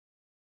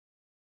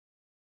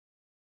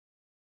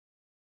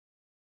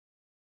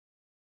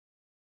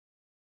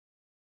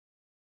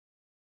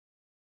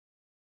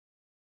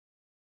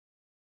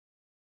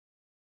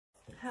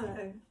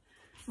Hello,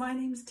 my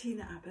name's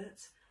Tina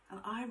Abbott and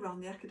I run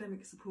the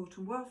Academic Support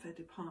and Welfare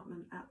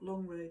Department at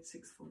Long Road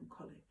Sixth Form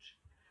College.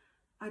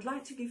 I'd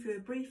like to give you a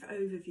brief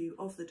overview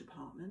of the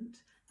department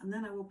and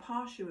then I will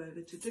pass you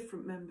over to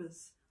different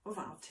members of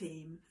our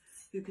team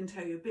who can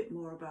tell you a bit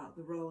more about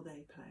the role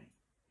they play.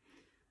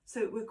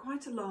 So we're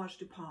quite a large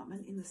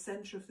department in the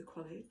centre of the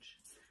college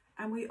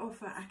and we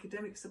offer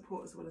academic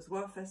support as well as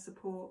welfare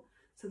support.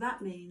 So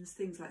that means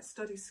things like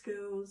study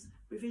skills,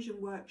 revision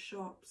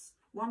workshops,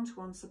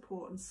 one-to-one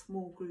support and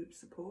small group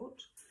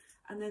support,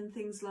 and then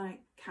things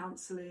like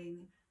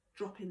counselling,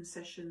 drop-in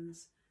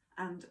sessions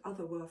and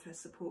other welfare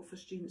support for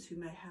students who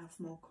may have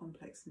more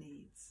complex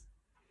needs.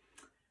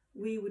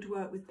 We would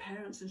work with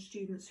parents and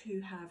students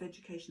who have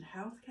education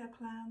healthcare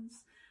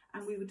plans,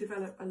 and we would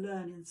develop a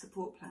learning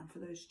support plan for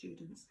those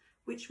students,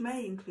 which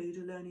may include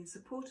a learning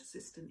support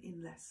assistant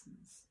in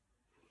lessons.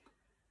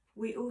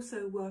 We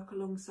also work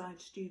alongside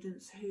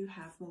students who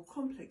have more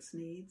complex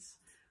needs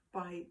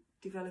by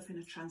developing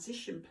a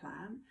transition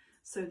plan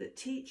so that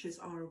teachers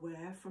are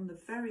aware from the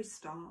very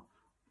start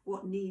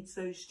what needs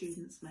those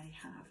students may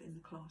have in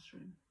the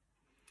classroom.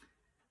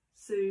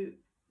 So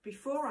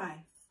before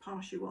I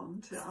pass you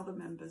on to other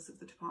members of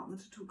the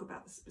department to talk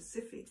about the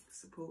specific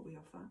support we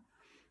offer,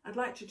 I'd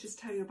like to just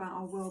tell you about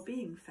our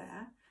Wellbeing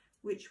Fair,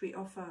 which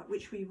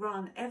we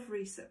run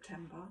every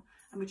September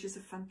and which is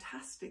a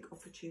fantastic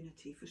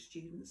opportunity for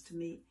students to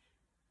meet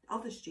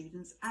other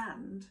students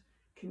and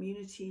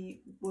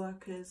community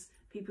workers,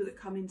 people that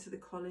come into the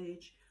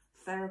college,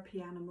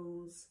 therapy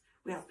animals.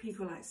 We have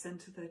people like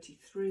Centre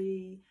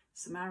 33,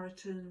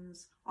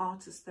 Samaritans,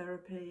 Artist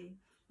Therapy,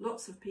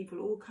 lots of people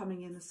all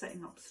coming in and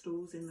setting up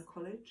stalls in the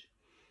college.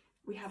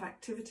 We have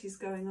activities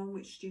going on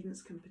which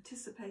students can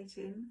participate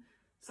in,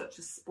 such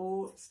as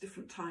sports,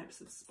 different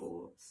types of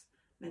sports,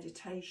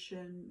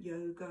 meditation,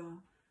 yoga,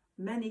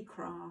 many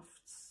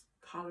crafts,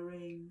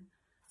 colouring,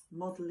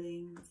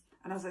 modelling,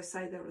 and as I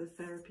say, there are the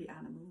therapy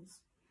animals.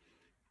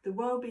 The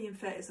Wellbeing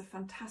Fair is a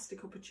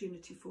fantastic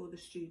opportunity for the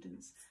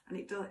students, and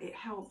it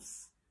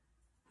helps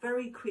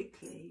very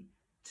quickly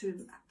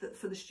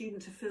for the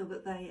student to feel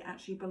that they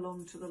actually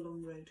belong to the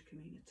Long Road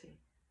community.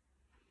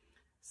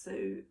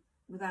 So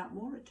without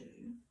more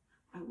ado,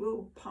 I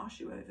will pass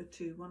you over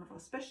to one of our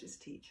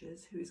specialist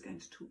teachers who is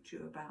going to talk to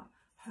you about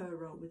her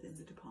role within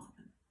the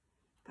department.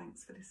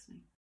 Thanks for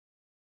listening.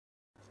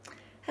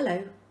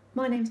 Hello,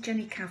 my name's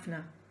Jenny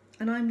Kavanagh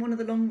and I'm one of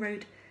the Long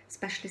Road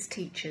specialist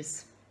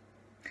teachers.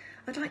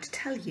 I'd like to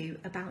tell you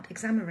about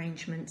exam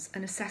arrangements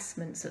and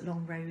assessments at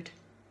Long Road.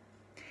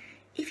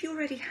 If you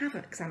already have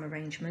exam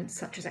arrangements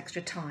such as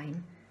extra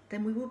time,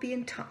 then we will be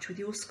in touch with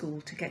your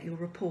school to get your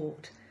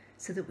report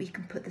so that we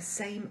can put the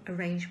same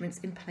arrangements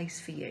in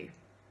place for you.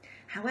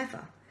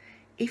 However,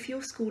 if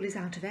your school is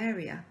out of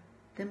area,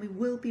 then we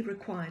will be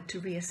required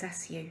to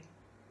reassess you.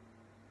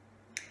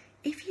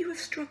 If you have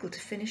struggled to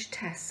finish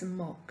tests and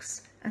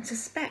mocks and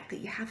suspect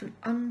that you have an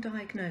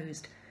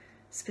undiagnosed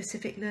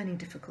specific learning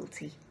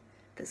difficulty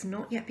that's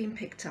not yet been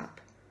picked up,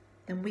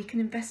 then we can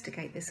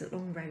investigate this at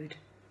Long Road.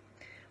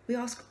 We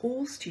ask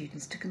all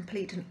students to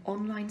complete an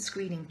online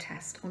screening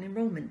test on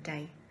enrolment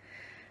day,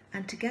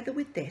 and together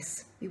with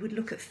this we would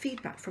look at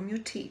feedback from your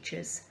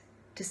teachers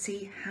to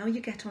see how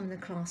you get on in the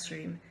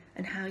classroom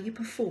and how you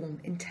perform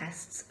in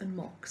tests and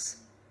mocks.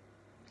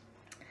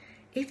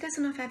 If there's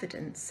enough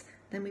evidence,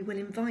 then we will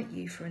invite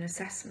you for an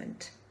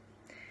assessment.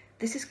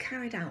 This is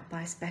carried out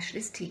by a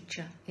specialist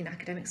teacher in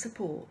academic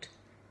support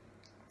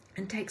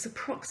and takes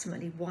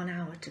approximately 1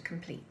 hour to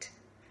complete.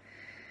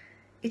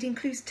 It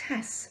includes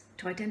tests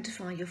to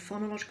identify your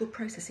phonological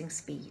processing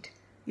speed,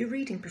 your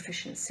reading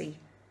proficiency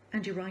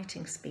and your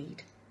writing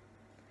speed.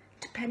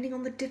 Depending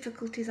on the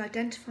difficulties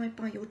identified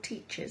by your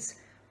teachers,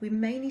 we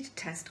may need to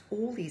test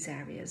all these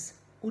areas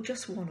or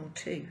just 1 or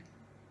 2.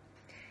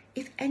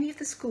 If any of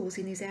the scores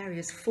in these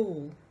areas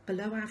fall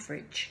below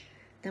average,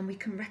 then we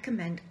can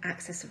recommend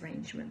access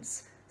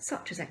arrangements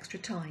such as extra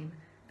time,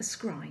 a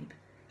scribe,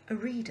 a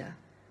reader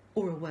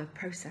or a word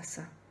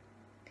processor.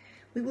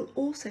 We will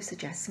also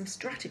suggest some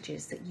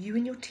strategies that you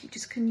and your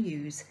teachers can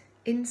use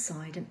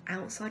inside and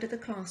outside of the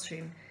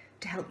classroom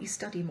to help you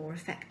study more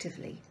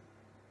effectively.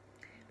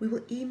 We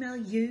will email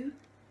you,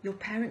 your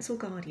parents or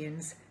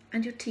guardians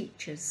and your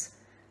teachers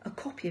a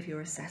copy of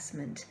your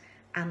assessment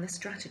and the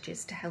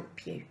strategies to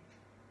help you.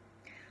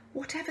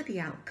 Whatever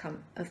the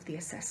outcome of the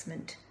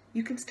assessment,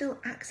 you can still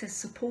access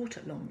support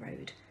at Long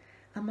Road,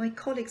 and my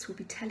colleagues will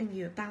be telling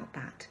you about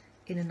that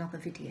in another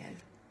video.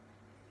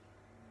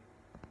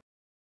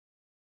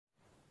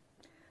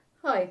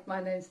 Hi,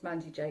 my name's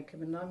Mandy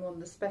Jacob and I'm one of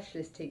the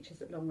specialist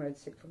teachers at Long Road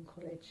Sixth Form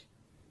College.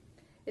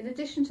 In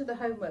addition to the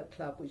Homework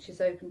Club, which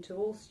is open to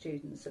all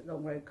students at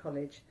Long Road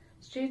College,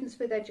 students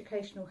with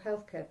educational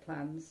healthcare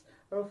plans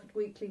are offered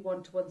weekly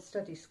one-to-one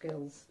study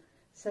skills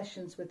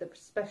sessions with a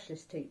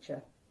specialist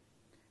teacher.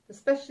 The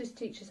specialist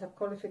teachers have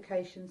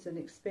qualifications and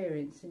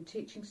experience in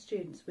teaching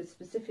students with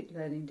specific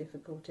learning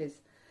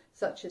difficulties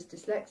such as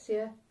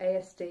dyslexia,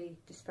 ASD,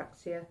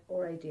 dyspraxia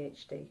or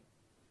ADHD.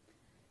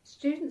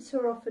 Students who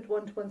are offered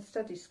one-to-one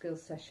study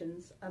skills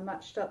sessions are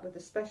matched up with a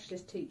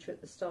specialist teacher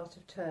at the start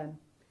of term.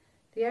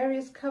 The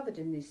areas covered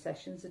in these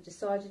sessions are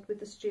decided with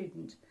the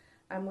student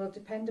and will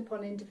depend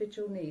upon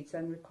individual needs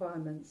and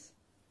requirements.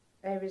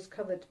 Areas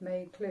covered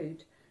may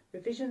include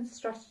revision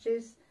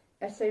strategies,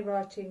 essay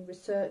writing,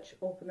 research,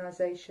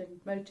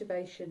 organisation,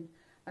 motivation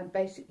and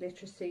basic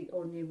literacy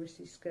or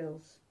numeracy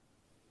skills.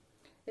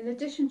 In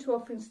addition to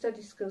offering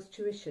study skills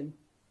tuition,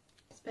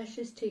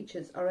 specialist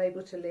teachers are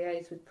able to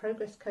liaise with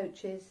progress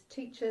coaches,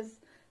 teachers,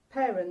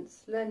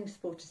 parents, learning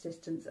support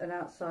assistants and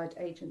outside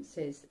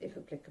agencies if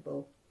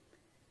applicable.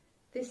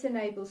 This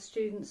enables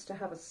students to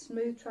have a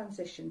smooth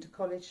transition to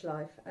college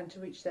life and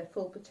to reach their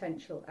full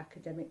potential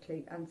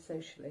academically and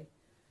socially.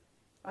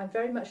 I'm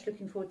very much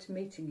looking forward to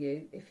meeting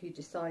you if you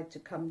decide to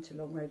come to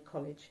Long Road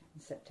College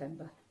in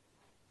September.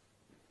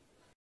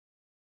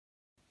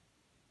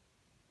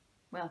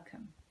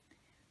 Welcome.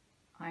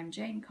 I'm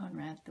Jane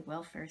Conrad, the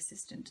Welfare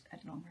Assistant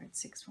at Long Road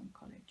Sixth Form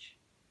College.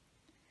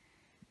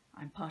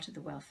 I'm part of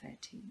the welfare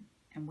team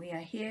and we are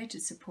here to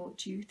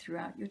support you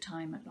throughout your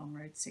time at Long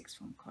Road Sixth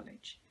Form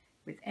College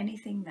with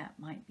anything that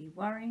might be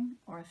worrying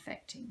or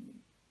affecting you.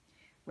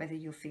 Whether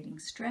you're feeling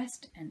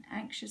stressed and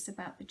anxious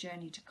about the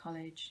journey to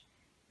college,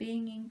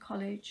 being in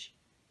college,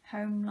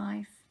 home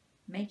life,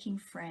 making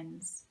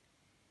friends,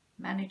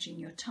 managing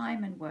your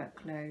time and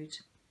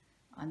workload,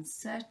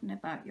 uncertain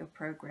about your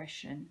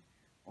progression,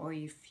 or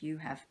if you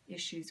have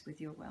issues with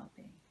your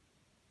well-being.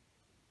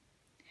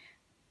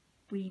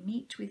 We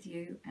meet with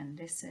you and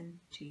listen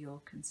to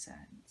your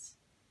concerns.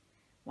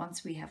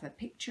 Once we have a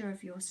picture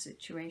of your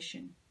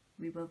situation,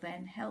 we will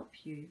then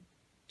help you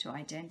to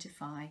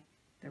identify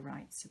the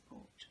right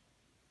support.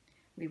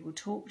 We will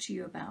talk to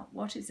you about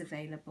what is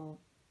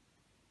available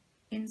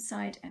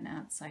inside and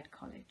outside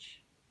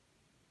college.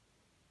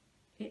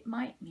 It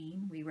might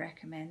mean we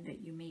recommend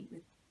that you meet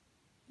with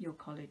your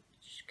college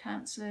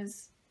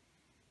counsellors,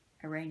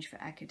 arrange for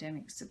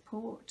academic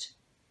support,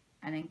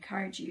 and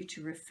encourage you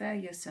to refer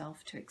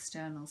yourself to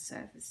external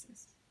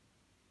services.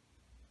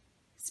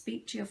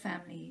 Speak to your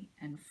family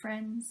and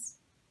friends,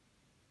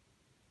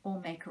 or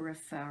make a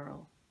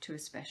referral to a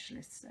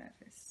specialist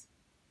service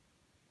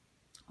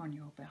on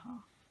your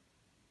behalf.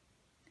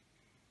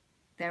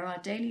 There are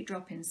daily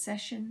drop-in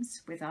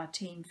sessions with our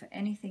team for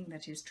anything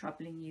that is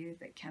troubling you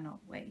that cannot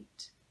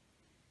wait.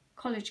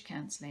 College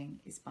counselling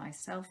is by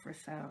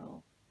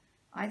self-referral,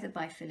 either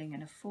by filling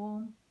in a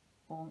form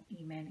or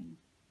emailing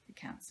the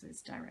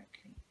counsellors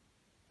directly.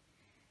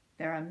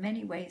 There are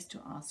many ways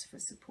to ask for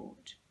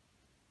support.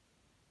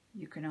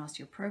 You can ask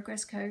your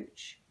progress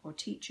coach or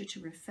teacher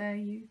to refer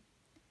you.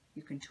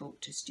 You can talk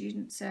to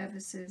student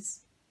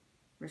services,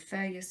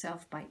 refer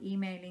yourself by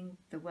emailing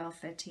the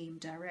welfare team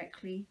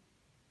directly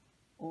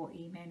or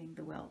emailing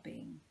the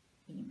wellbeing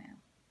email.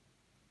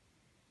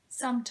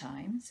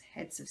 Sometimes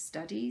heads of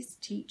studies,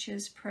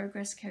 teachers,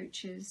 progress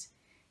coaches,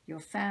 your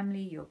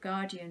family, your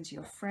guardians,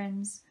 your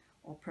friends,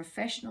 or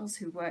professionals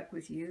who work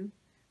with you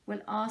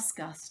will ask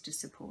us to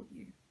support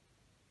you.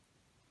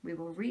 We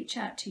will reach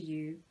out to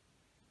you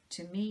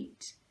to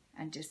meet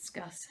and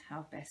discuss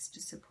how best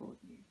to support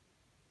you.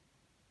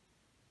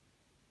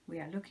 We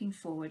are looking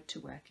forward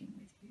to working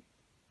with you.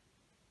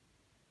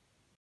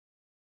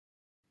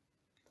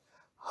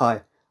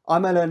 Hi,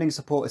 I'm a Learning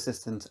Support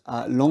Assistant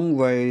at Long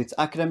Road's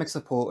Academic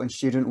Support and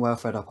Student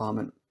Welfare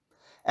Department.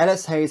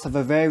 LSAs have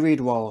a varied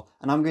role,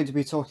 and I'm going to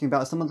be talking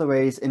about some of the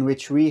ways in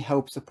which we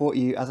help support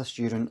you as a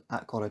student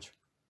at college.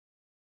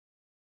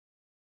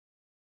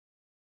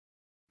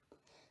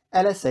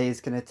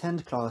 LSAs can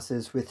attend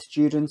classes with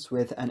students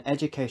with an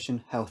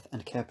education, health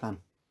and care plan.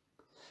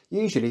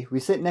 Usually we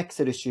sit next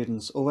to the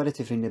students or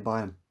relatively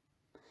nearby them.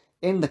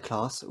 In the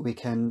class we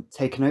can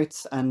take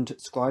notes and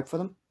scribe for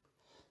them,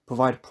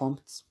 provide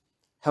prompts,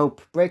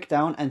 help break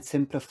down and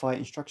simplify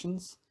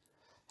instructions,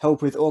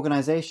 help with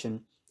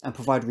organisation and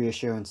provide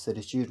reassurance to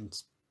the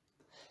students.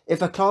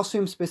 If a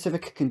classroom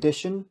specific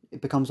condition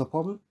becomes a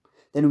problem,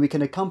 then we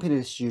can accompany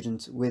the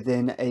student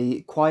within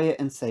a quiet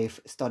and safe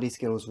study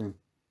skills room.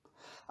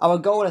 Our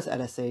goal as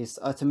LSAs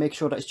are to make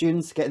sure that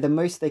students get the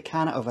most they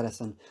can out of a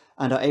lesson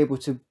and are able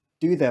to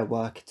do their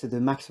work to the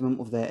maximum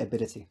of their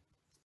ability.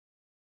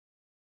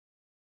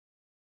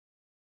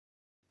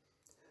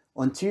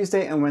 On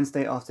Tuesday and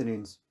Wednesday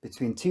afternoons,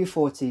 between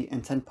 2:40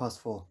 and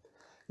 4:10,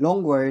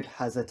 Long Road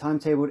has a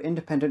timetabled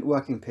independent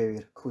working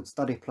period called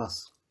Study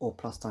Plus or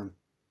Plus Time.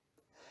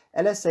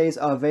 LSAs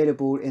are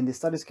available in the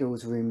study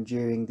skills room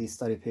during these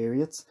study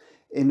periods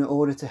in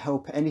order to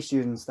help any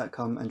students that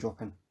come and drop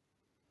in.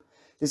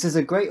 This is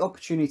a great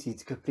opportunity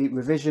to complete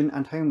revision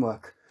and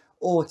homework,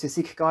 or to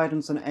seek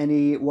guidance on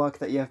any work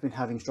that you have been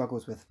having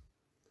struggles with.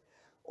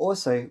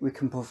 Also, we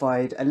can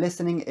provide a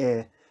listening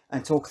ear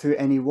and talk through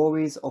any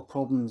worries or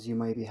problems you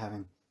may be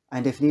having.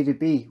 And if needed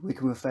be, we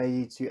can refer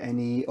you to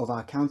any of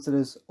our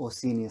counsellors or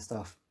senior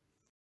staff.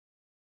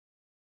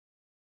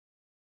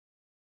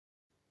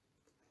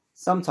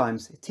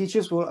 Sometimes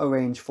teachers will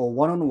arrange for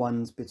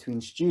one-on-ones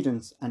between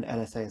students and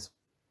LSAs.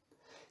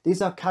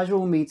 These are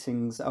casual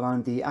meetings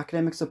around the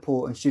Academic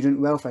Support and Student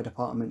Welfare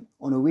Department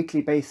on a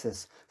weekly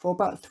basis for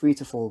about 3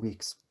 to 4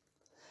 weeks.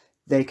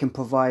 They can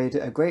provide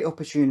a great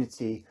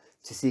opportunity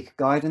to seek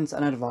guidance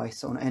and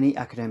advice on any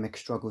academic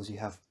struggles you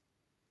have.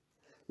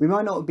 We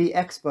might not be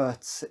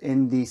experts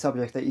in the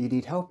subject that you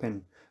need help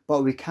in,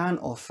 but we can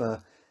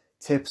offer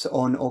tips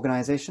on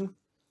organisation,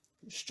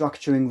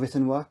 structuring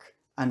written work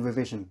and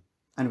revision,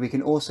 and we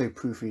can also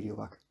proofread your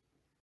work.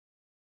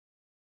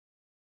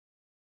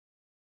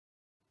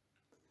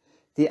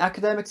 The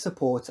Academic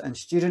Support and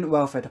Student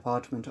Welfare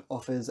Department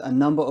offers a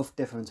number of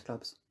different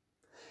clubs.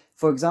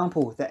 For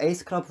example, the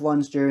ACE Club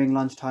runs during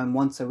lunchtime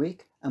once a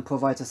week and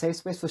provides a safe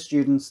space for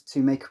students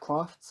to make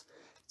crafts,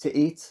 to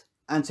eat,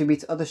 and to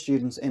meet other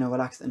students in a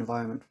relaxed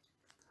environment.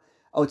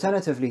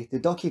 Alternatively, the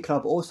Docu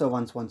Club also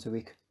runs once a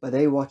week, but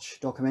they watch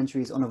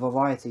documentaries on a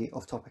variety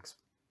of topics.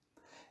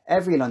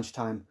 Every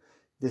lunchtime,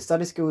 the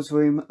Study Skills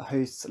Room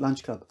hosts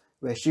Lunch Club,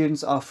 where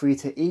students are free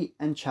to eat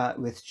and chat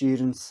with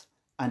students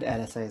and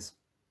LSAs.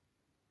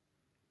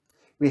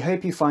 We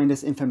hope you find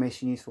this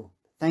information useful.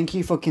 Thank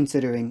you for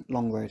considering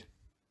Long Road.